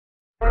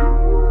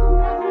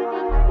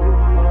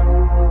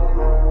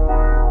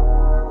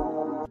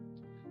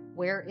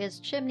Where is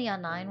Chimney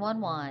on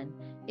 911?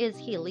 Is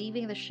he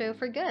leaving the show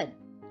for good?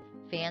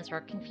 Fans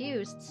are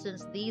confused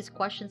since these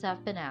questions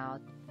have been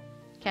out.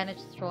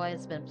 Kenneth Choi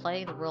has been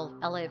playing the role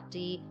of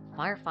LAFD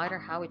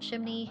firefighter Howie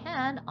Chimney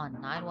and on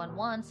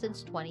 911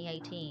 since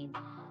 2018.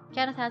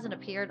 Kenneth hasn't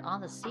appeared on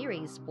the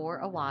series for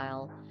a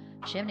while.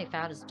 Chimney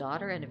found his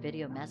daughter in a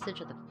video message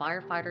at the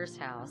firefighter's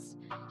house.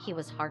 He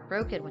was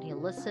heartbroken when he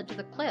listened to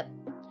the clip.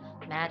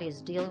 Maddie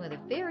is dealing with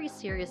a very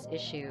serious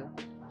issue.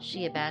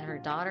 She abandoned her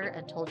daughter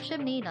and told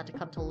Chimney not to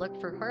come to look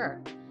for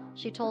her.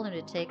 She told him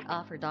to take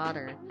off her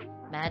daughter.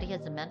 Maddie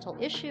has a mental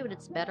issue and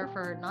it's better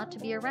for her not to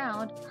be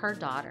around her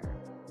daughter.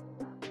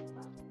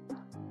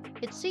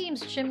 It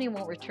seems Chimney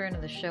won't return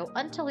to the show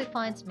until he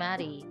finds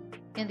Maddie.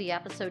 In the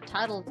episode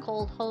titled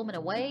Cold Home and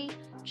Away,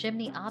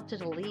 Chimney opted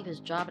to leave his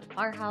job at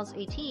Firehouse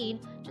 18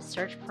 to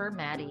search for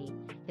Maddie.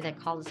 He then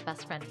called his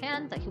best friend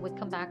Hen that he would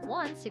come back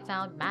once he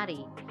found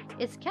Maddie.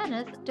 Is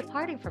Kenneth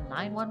departing from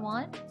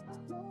 911?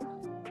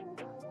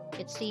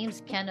 It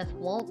seems Kenneth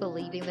won't be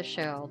leaving the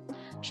show.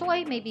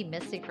 Choi may be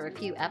missing for a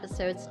few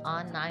episodes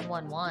on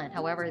 911,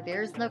 however,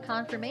 there's no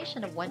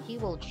confirmation of when he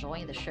will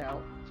join the show.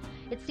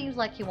 It seems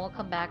like he won't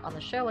come back on the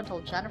show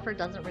until Jennifer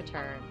doesn't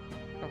return.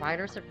 The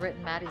writers have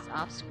written Maddie's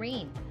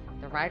off-screen.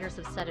 The writers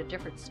have set a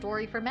different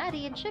story for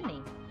Maddie and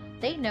Chimney.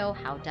 They know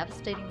how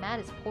devastating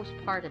Maddie's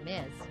postpartum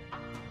is.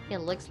 It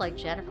looks like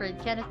Jennifer and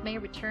Kenneth may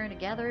return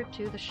together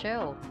to the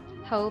show.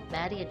 Hope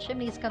Maddie and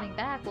Chimney's coming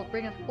back will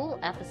bring a full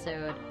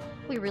episode.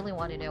 We really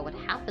want to know what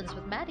happens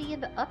with Maddie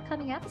in the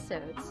upcoming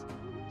episodes.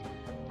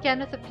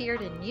 Kenneth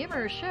appeared in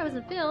numerous shows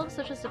and films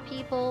such as The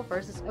People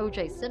vs.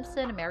 O.J.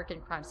 Simpson, American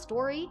Crime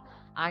Story,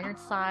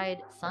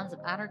 Ironside, Sons of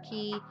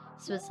Anarchy,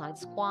 Suicide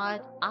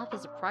Squad,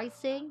 Office of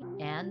Pricing,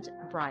 and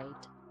Bright.